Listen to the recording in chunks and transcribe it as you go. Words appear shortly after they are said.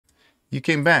You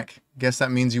came back. Guess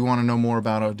that means you want to know more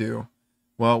about ODOO.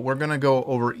 Well, we're going to go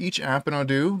over each app in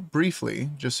ODOO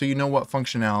briefly, just so you know what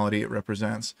functionality it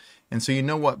represents, and so you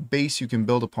know what base you can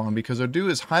build upon, because ODOO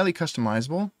is highly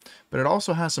customizable, but it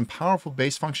also has some powerful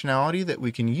base functionality that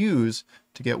we can use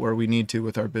to get where we need to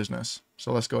with our business.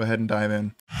 So let's go ahead and dive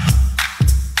in.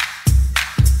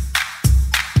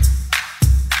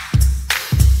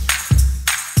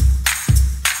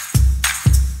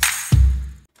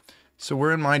 So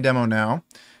we're in my demo now.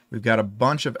 We've got a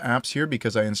bunch of apps here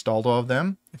because I installed all of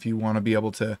them. If you want to be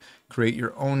able to create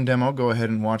your own demo, go ahead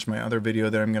and watch my other video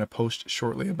that I'm going to post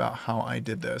shortly about how I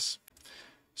did this.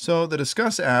 So the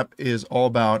Discuss app is all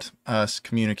about us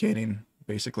communicating,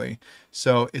 basically.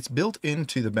 So it's built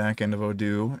into the back end of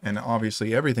ODOO, and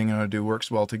obviously everything in ODOO works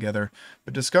well together.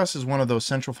 But Discuss is one of those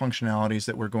central functionalities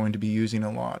that we're going to be using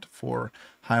a lot for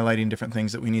highlighting different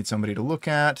things that we need somebody to look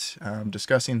at,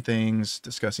 discussing things,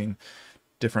 discussing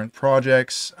different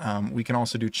projects. We can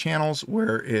also do channels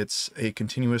where it's a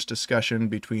continuous discussion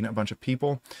between a bunch of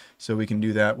people. So we can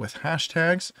do that with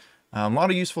hashtags. A lot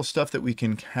of useful stuff that we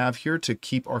can have here to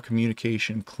keep our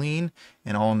communication clean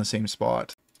and all in the same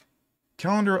spot.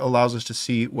 Calendar allows us to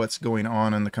see what's going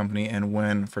on in the company and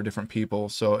when for different people.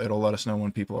 So it'll let us know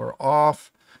when people are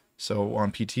off. So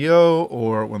on PTO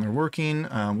or when they're working,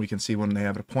 we can see when they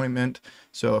have an appointment.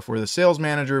 So if we're the sales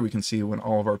manager, we can see when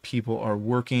all of our people are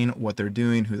working, what they're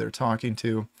doing, who they're talking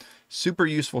to. Super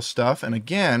useful stuff. And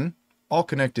again, all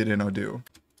connected in ODOO.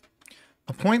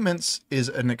 Appointments is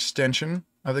an extension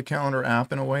of the calendar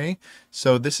app in a way.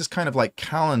 So this is kind of like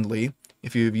Calendly,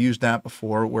 if you've used that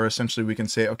before, where essentially we can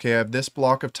say, okay, I have this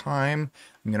block of time.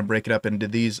 I'm going to break it up into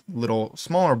these little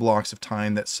smaller blocks of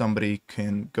time that somebody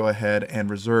can go ahead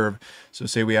and reserve. So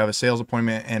say we have a sales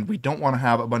appointment and we don't want to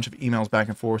have a bunch of emails back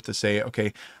and forth to say,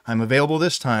 okay, I'm available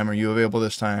this time. Are you available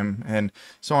this time? And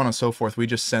so on and so forth. We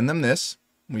just send them this.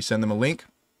 We send them a link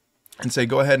and say,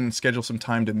 go ahead and schedule some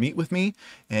time to meet with me.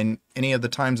 And any of the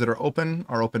times that are open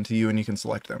to you, and you can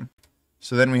select them.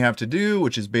 So then we have to do,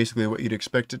 which is basically what you'd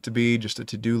expect it to be, just a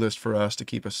to-do list for us to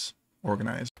keep us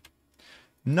organized.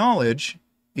 Knowledge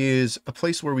is a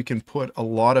place where we can put a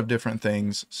lot of different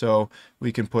things. So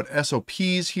we can put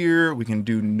SOPs here, we can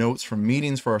do notes from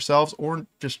meetings for ourselves, or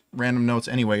just random notes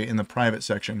anyway in the private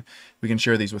section. We can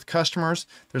share these with customers.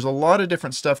 There's a lot of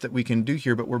different stuff that we can do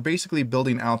here, but we're basically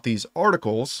building out these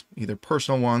articles, either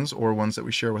personal ones or ones that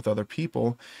we share with other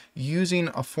people, using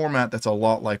a format that's a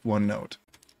lot like OneNote.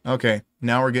 Okay,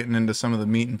 now we're getting into some of the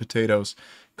meat and potatoes.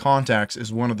 Contacts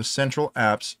is one of the central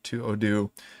apps to ODOO.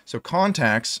 So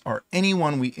contacts are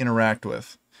anyone we interact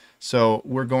with. So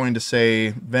we're going to say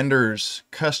vendors,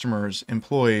 customers,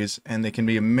 employees, and they can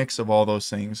be a mix of all those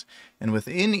things. And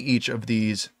within each of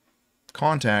these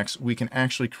contacts, we can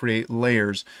actually create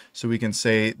layers. So we can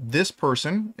say this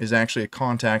person is actually a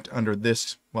contact under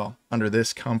this, well, under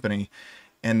this company.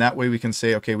 And that way we can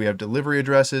say, okay, we have delivery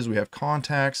addresses, we have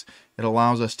contacts. It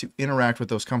allows us to interact with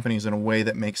those companies in a way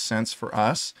that makes sense for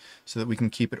us so that we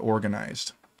can keep it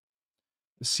organized.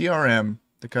 The CRM,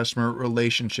 the Customer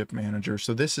Relationship Manager.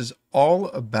 So this is all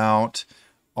about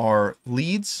our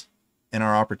leads and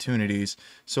our opportunities.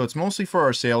 So it's mostly for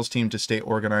our sales team to stay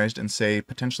organized and say,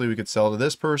 potentially we could sell to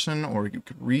this person, or you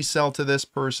could resell to this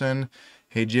person.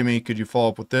 Hey, Jimmy, could you follow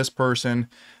up with this person?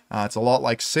 It's a lot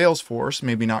like Salesforce,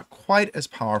 maybe not quite as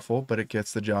powerful, but it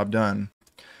gets the job done.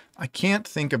 I can't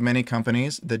think of many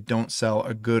companies that don't sell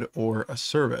a good or a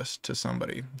service to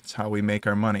somebody. It's how we make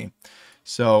our money.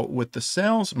 So with the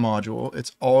sales module,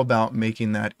 it's all about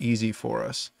making that easy for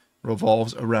us. It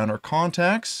revolves around our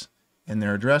contacts and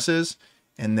their addresses,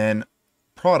 and then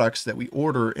products that we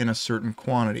order in a certain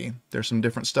quantity. There's some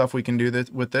different stuff we can do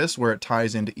with this where it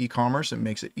ties into e-commerce and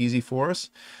makes it easy for us.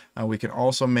 We can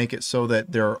also make it so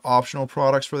that there are optional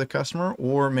products for the customer,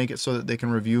 or make it so that they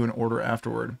can review and order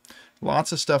afterward.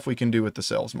 Lots of stuff we can do with the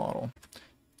sales model.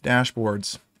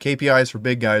 Dashboards, KPIs for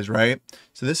big guys, right?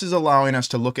 So this is allowing us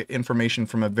to look at information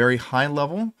from a very high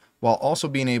level while also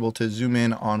being able to zoom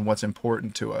in on what's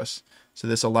important to us. So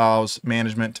this allows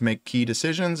management to make key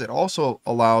decisions. It also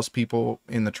allows people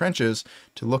in the trenches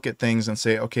to look at things and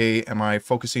say, okay, am I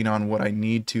focusing on what I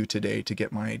need to today to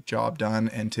get my job done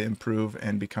and to improve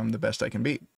and become the best I can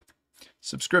be?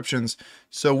 Subscriptions.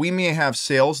 So we may have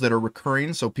sales that are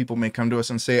recurring. So people may come to us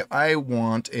and say, I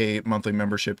want a monthly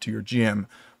membership to your gym,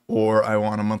 or I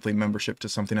want a monthly membership to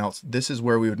something else. This is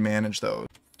where we would manage those.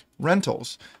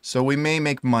 Rentals. So we may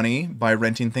make money by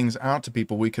renting things out to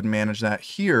people. We could manage that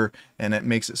here, and it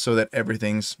makes it so that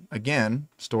everything's, again,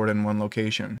 stored in one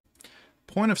location.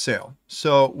 Point of sale.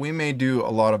 So we may do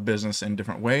a lot of business in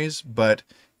different ways, but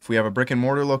If we have a brick and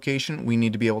mortar location, we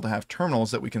need to be able to have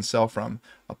terminals that we can sell from.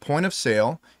 A point of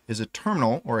sale is a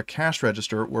terminal or a cash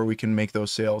register where we can make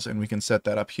those sales, and we can set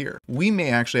that up here. We may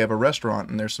actually have a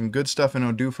restaurant, and there's some good stuff in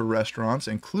ODOO for restaurants,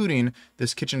 including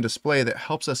this kitchen display that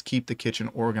helps us keep the kitchen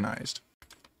organized.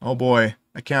 Oh boy,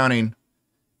 accounting.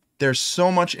 There's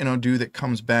so much in ODOO that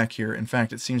comes back here. In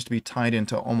fact, it seems to be tied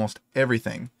into almost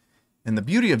everything. And the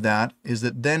beauty of that is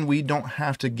that then we don't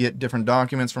have to get different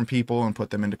documents from people and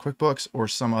put them into QuickBooks or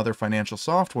some other financial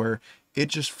software. It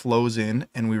just flows in,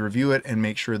 and we review it and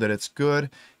make sure that it's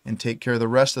good and take care of the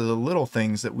rest of the little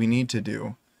things that we need to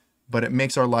do. But it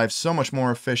makes our lives so much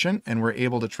more efficient, and we're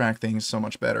able to track things so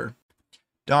much better.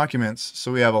 Documents.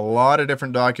 So we have a lot of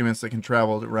different documents that can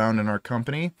travel around in our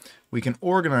company. We can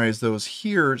organize those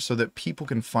here so that people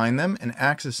can find them and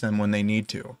access them when they need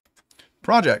to.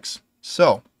 Projects.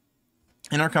 So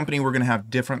in our company, we're going to have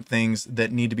different things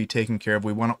that need to be taken care of.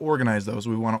 We want to organize those.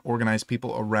 We want to organize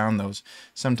people around those.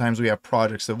 Sometimes we have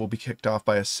projects that will be kicked off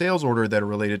by a sales order that are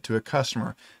related to a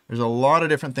customer. There's a lot of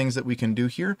different things that we can do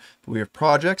here, but we have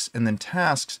projects and then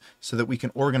tasks so that we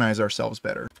can organize ourselves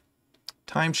better.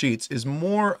 Timesheets is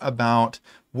more about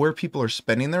where people are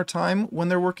spending their time when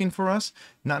they're working for us,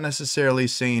 not necessarily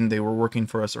saying they were working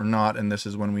for us or not, and this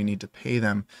is when we need to pay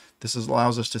them. This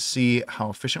allows us to see how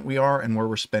efficient we are and where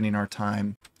we're spending our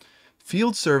time.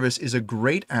 Field Service is a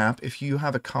great app if you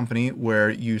have a company where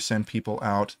you send people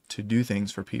out to do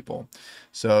things for people.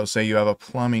 So say you have a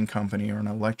plumbing company or an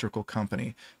electrical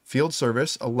company. Field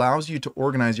Service allows you to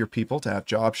organize your people to have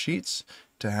job sheets,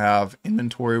 to have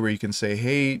inventory where you can say,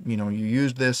 hey, you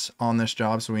used this on this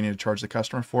job, so we need to charge the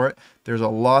customer for it. There's a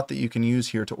lot that you can use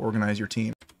here to organize your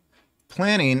team.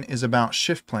 Planning is about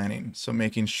shift planning, so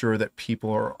making sure that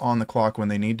people are on the clock when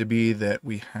they need to be, that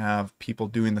we have people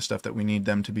doing the stuff that we need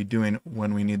them to be doing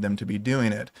when we need them to be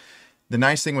doing it. The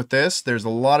nice thing with this, there's a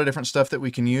lot of different stuff that we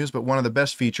can use, but one of the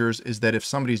best features is that if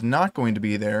somebody's not going to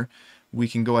be there, we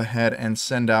can go ahead and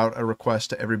send out a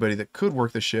request to everybody that could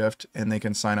work the shift, and they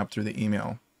can sign up through the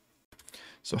email.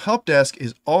 So Help Desk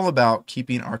is all about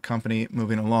keeping our company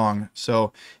moving along.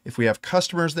 So if we have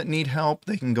customers that need help,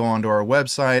 they can go onto our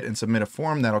website and submit a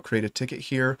form that'll create a ticket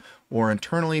here, or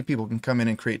internally people can come in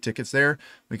and create tickets there.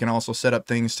 We can also set up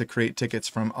things to create tickets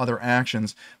from other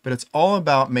actions, but it's all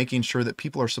about making sure that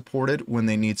people are supported when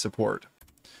they need support.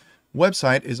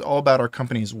 Website is all about our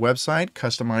company's website,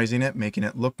 customizing it, making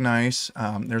it look nice.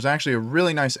 There's actually a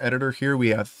really nice editor here. We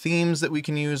have themes that we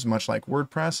can use, much like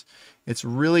WordPress. It's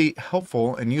really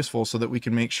helpful and useful so that we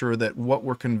can make sure that what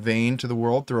we're conveying to the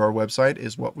world through our website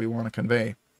is what we want to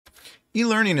convey.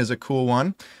 E-learning is a cool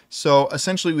one. So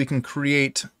essentially we can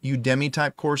create Udemy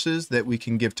type courses that we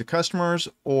can give to customers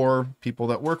or people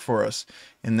that work for us.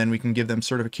 And then we can give them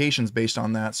certifications based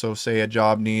on that. So say a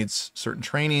job needs certain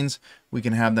trainings, we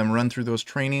can have them run through those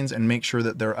trainings and make sure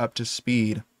that they're up to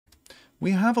speed.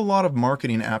 We have a lot of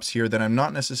marketing apps here that I'm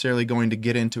not necessarily going to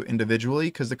get into individually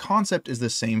because the concept is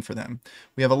the same for them.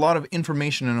 We have a lot of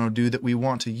information in ODOO that we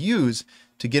want to use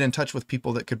to get in touch with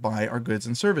people that could buy our goods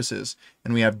and services.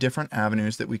 And we have different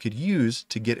avenues that we could use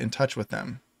to get in touch with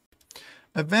them.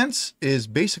 Events is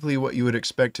basically what you would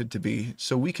expect it to be.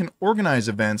 So we can organize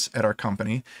events at our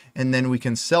company, and then we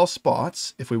can sell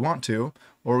spots if we want to,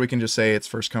 or we can just say it's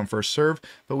first come, first serve,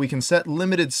 but we can set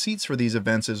limited seats for these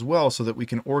events as well so that we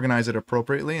can organize it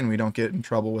appropriately and we don't get in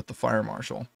trouble with the fire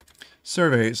marshal.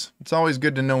 Surveys. It's always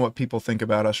good to know what people think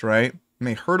about us, right? It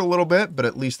may hurt a little bit, but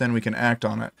at least then we can act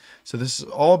on it. So this is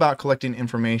all about collecting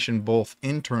information both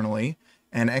internally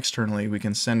and externally. We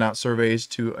can send out surveys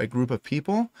to a group of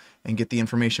people and get the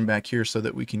information back here so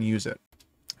that we can use it.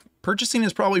 Purchasing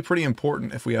is probably pretty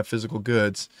important if we have physical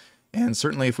goods. And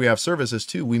certainly if we have services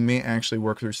too, we may actually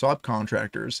work through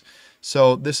subcontractors.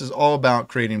 So this is all about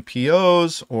creating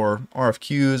POs or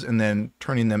RFQs and then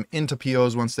turning them into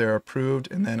POs once they're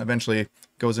approved, and then eventually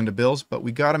goes into bills. But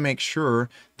we got to make sure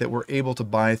that we're able to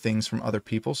buy things from other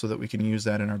people so that we can use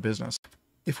that in our business.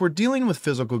 If we're dealing with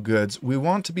physical goods, we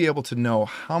want to be able to know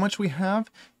how much we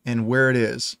have and where it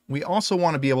is. We also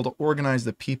want to be able to organize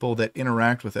the people that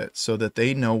interact with it so that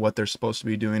they know what they're supposed to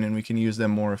be doing and we can use them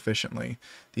more efficiently.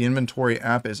 The inventory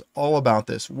app is all about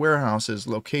this: warehouses,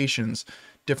 locations,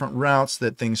 different routes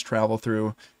that things travel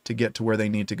through to get to where they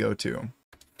need to go to.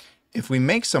 If we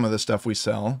make some of the stuff we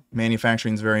sell,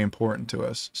 manufacturing is very important to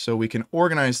us. So we can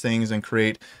organize things and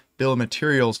create bill of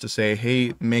materials to say,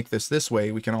 hey, make this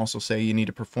way. We can also say you need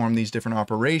to perform these different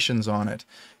operations on it.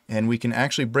 And we can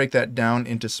actually break that down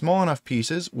into small enough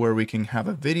pieces where we can have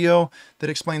a video that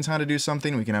explains how to do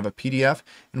something. We can have a PDF,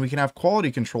 and we can have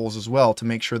quality controls as well to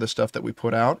make sure the stuff that we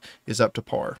put out is up to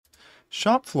par.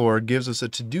 Shop floor gives us a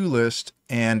to-do list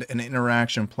and an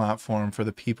interaction platform for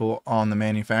the people on the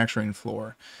manufacturing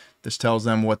floor. This tells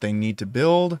them what they need to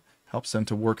build, helps them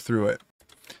to work through it.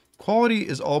 Quality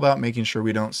is all about making sure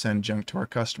we don't send junk to our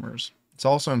customers. It's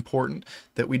also important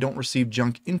that we don't receive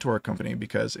junk into our company,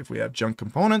 because if we have junk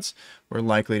components, we're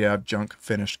likely to have junk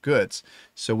finished goods.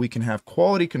 So we can have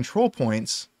quality control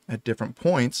points at different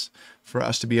points for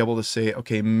us to be able to say,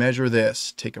 okay, measure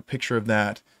this, take a picture of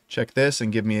that, check this,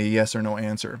 and give me a yes or no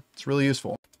answer. It's really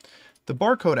useful. The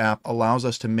barcode app allows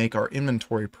us to make our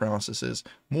inventory processes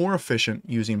more efficient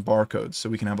using barcodes. So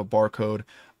we can have a barcode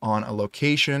on a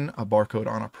location, a barcode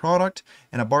on a product,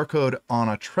 and a barcode on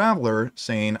a traveler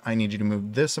saying, I need you to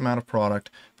move this amount of product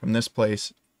from this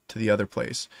place to the other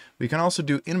place. We can also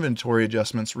do inventory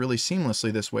adjustments really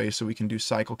seamlessly this way, so we can do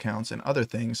cycle counts and other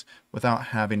things without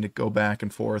having to go back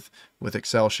and forth with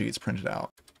Excel sheets printed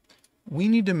out. We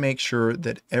need to make sure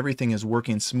that everything is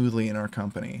working smoothly in our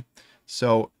company.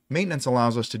 So maintenance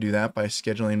allows us to do that by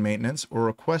scheduling maintenance or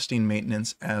requesting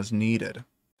maintenance as needed.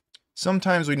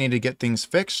 Sometimes we need to get things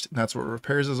fixed. That's what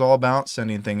repairs is all about,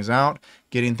 sending things out,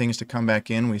 getting things to come back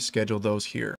in. We schedule those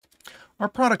here. Our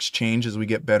products change as we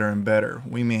get better and better.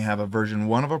 We may have a version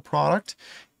 1 of a product,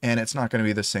 and it's not going to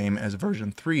be the same as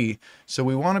version 3. So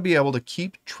we want to be able to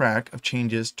keep track of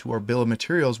changes to our bill of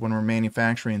materials when we're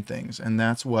manufacturing things. And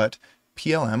that's what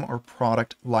PLM, or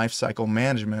Product Lifecycle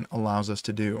Management, allows us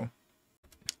to do.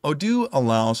 ODOO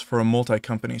allows for a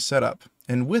multi-company setup.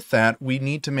 And with that, we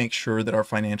need to make sure that our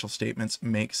financial statements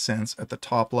make sense at the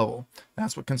top level.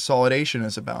 That's what consolidation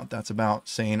is about. That's about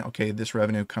saying, okay, this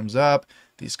revenue comes up,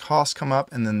 these costs come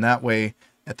up, and then that way,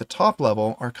 at the top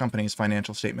level, our company's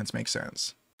financial statements make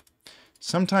sense.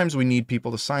 Sometimes we need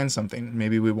people to sign something.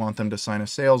 Maybe we want them to sign a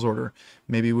sales order.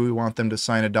 Maybe we want them to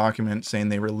sign a document saying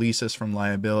they release us from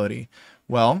liability.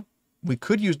 Well, we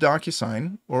could use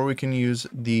DocuSign, or we can use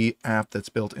the app that's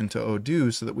built into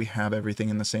ODOO so that we have everything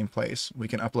in the same place. We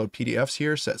can upload PDFs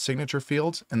here, set signature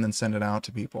fields, and then send it out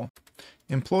to people.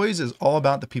 Employees is all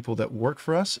about the people that work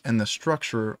for us and the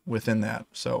structure within that,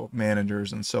 so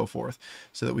managers and so forth,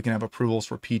 so that we can have approvals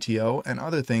for PTO and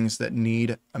other things that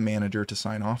need a manager to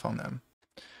sign off on them.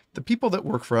 The people that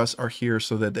work for us are here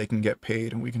so that they can get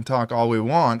paid. And we can talk all we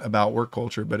want about work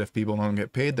culture, but if people don't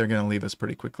get paid, they're going to leave us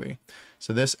pretty quickly.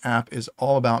 So this app is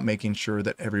all about making sure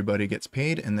that everybody gets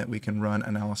paid and that we can run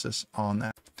analysis on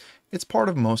that. It's part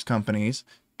of most companies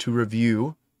to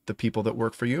review the people that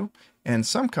work for you, and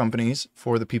some companies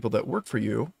for the people that work for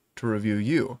you to review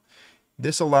you.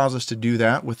 This allows us to do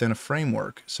that within a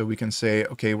framework. So we can say,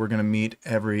 okay, we're going to meet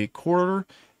every quarter,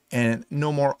 and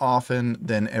no more often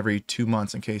than every 2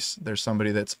 months. In case there's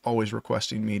somebody that's always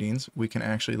requesting meetings, we can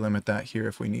actually limit that here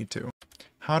if we need to.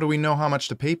 How do we know how much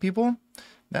to pay people?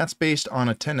 That's based on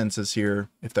attendances here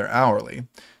if they're hourly.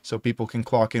 So people can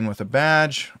clock in with a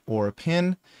badge or a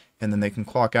pin, and then they can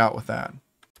clock out with that.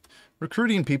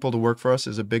 Recruiting people to work for us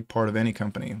is a big part of any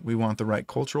company. We want the right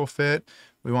cultural fit.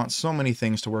 We want so many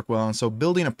things to work well. And so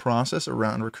building a process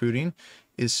around recruiting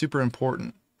is super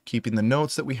important. Keeping the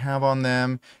notes that we have on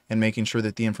them and making sure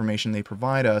that the information they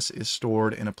provide us is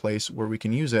stored in a place where we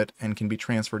can use it and can be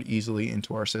transferred easily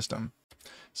into our system.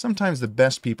 Sometimes the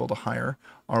best people to hire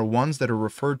are ones that are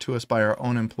referred to us by our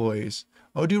own employees.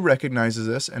 ODOO recognizes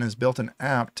this and has built an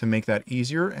app to make that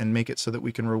easier and make it so that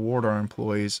we can reward our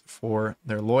employees for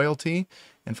their loyalty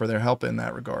and for their help in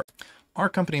that regard. Our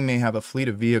company may have a fleet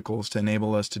of vehicles to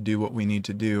enable us to do what we need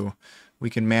to do.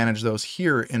 We can manage those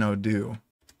here in ODOO.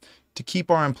 To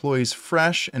keep our employees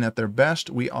fresh and at their best,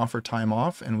 we offer time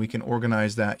off, and we can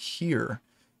organize that here.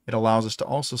 It allows us to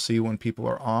also see when people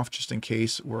are off, just in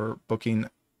case we're booking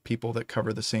people that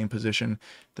cover the same position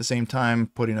at the same time,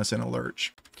 putting us in a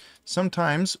lurch.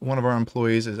 Sometimes one of our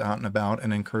employees is out and about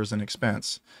and incurs an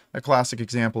expense. A classic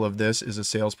example of this is a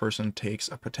salesperson takes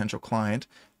a potential client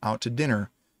out to dinner.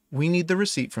 We need the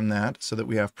receipt from that so that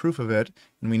we have proof of it,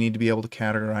 and we need to be able to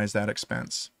categorize that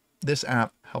expense. This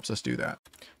app helps us do that.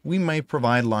 We may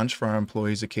provide lunch for our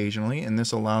employees occasionally, and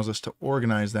this allows us to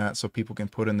organize that so people can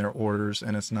put in their orders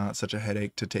and it's not such a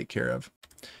headache to take care of.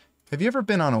 Have you ever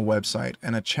been on a website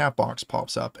and a chat box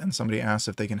pops up and somebody asks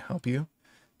if they can help you?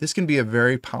 This can be a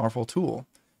very powerful tool,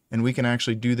 and we can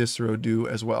actually do this through ODOO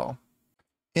as well.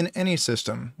 In any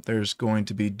system, there's going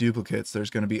to be duplicates, there's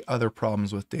going to be other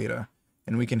problems with data.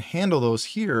 And we can handle those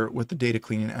here with the data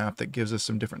cleaning app that gives us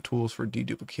some different tools for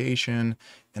deduplication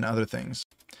and other things.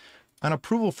 An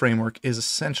approval framework is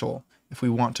essential if we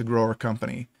want to grow our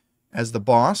company. As the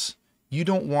boss, you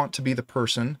don't want to be the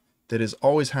person that is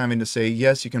always having to say,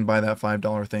 yes, you can buy that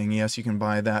 $5 thing. Yes, you can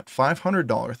buy that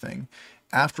 $500 thing.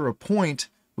 After a point,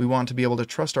 we want to be able to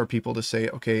trust our people to say,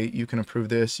 okay, you can approve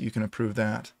this, you can approve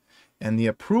that. And the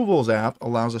Approvals app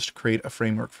allows us to create a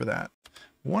framework for that.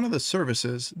 One of the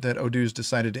services that ODOO's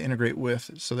decided to integrate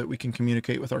with so that we can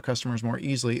communicate with our customers more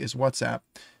easily is WhatsApp.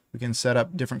 We can set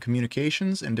up different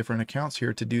communications and different accounts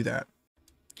here to do that.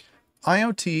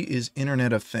 IoT is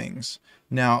Internet of Things.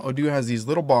 Now, ODOO has these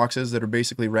little boxes that are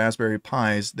basically Raspberry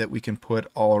Pis that we can put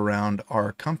all around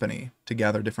our company to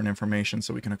gather different information.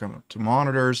 So we can hook up to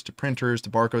monitors, to printers, to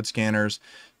barcode scanners,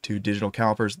 to digital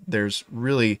calipers. There's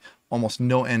really almost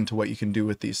no end to what you can do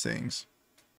with these things.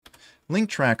 Link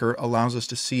Tracker allows us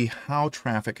to see how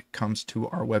traffic comes to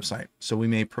our website. So we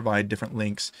may provide different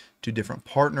links to different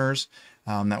partners.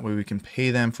 That way we can pay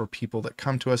them for people that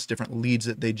come to us, different leads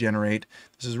that they generate.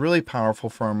 This is really powerful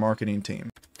for our marketing team.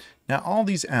 Now, all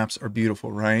these apps are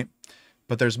beautiful, right?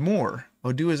 But there's more.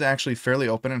 ODOO is actually fairly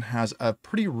open and has a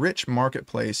pretty rich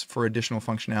marketplace for additional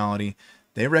functionality.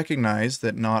 They recognize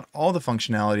that not all the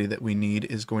functionality that we need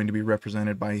is going to be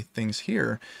represented by things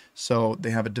here. So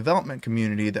they have a development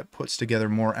community that puts together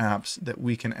more apps that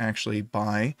we can actually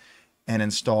buy and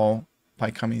install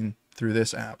by coming through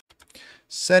this app.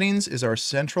 Settings is our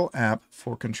central app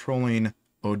for controlling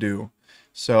ODOO.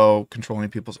 So controlling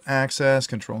people's access,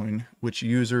 controlling which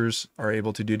users are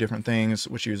able to do different things,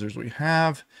 which users we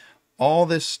have. All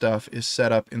this stuff is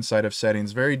set up inside of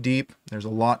Settings. Very deep. There's a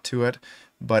lot to it,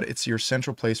 but it's your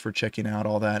central place for checking out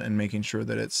all that and making sure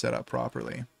that it's set up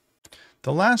properly.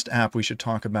 The last app we should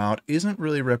talk about isn't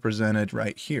really represented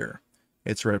right here.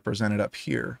 It's represented up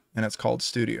here, and it's called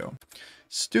Studio.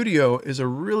 Studio is a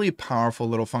really powerful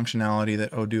little functionality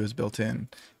that ODOO has built in.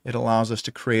 It allows us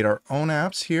to create our own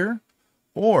apps here,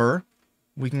 or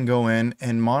we can go in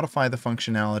and modify the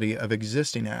functionality of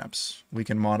existing apps. We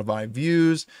can modify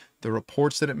views, the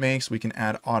reports that it makes. We can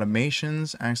add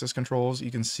automations, access controls.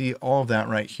 You can see all of that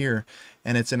right here.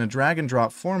 And it's in a drag and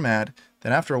drop format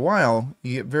that after a while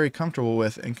you get very comfortable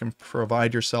with and can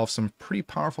provide yourself some pretty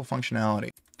powerful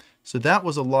functionality. So that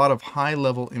was a lot of high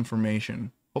level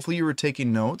information. Hopefully you were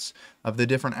taking notes of the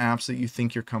different apps that you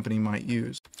think your company might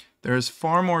use. There is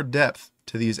far more depth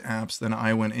to these apps than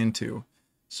I went into.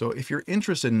 So if you're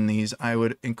interested in these, I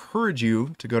would encourage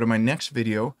you to go to my next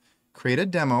video, create a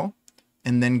demo,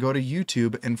 and then go to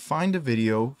YouTube and find a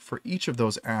video for each of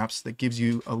those apps that gives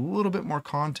you a little bit more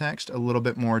context, a little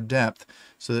bit more depth,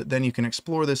 so that then you can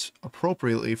explore this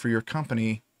appropriately for your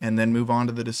company and then move on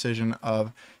to the decision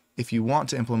of if you want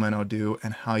to implement ODOO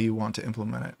and how you want to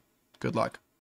implement it. Good luck.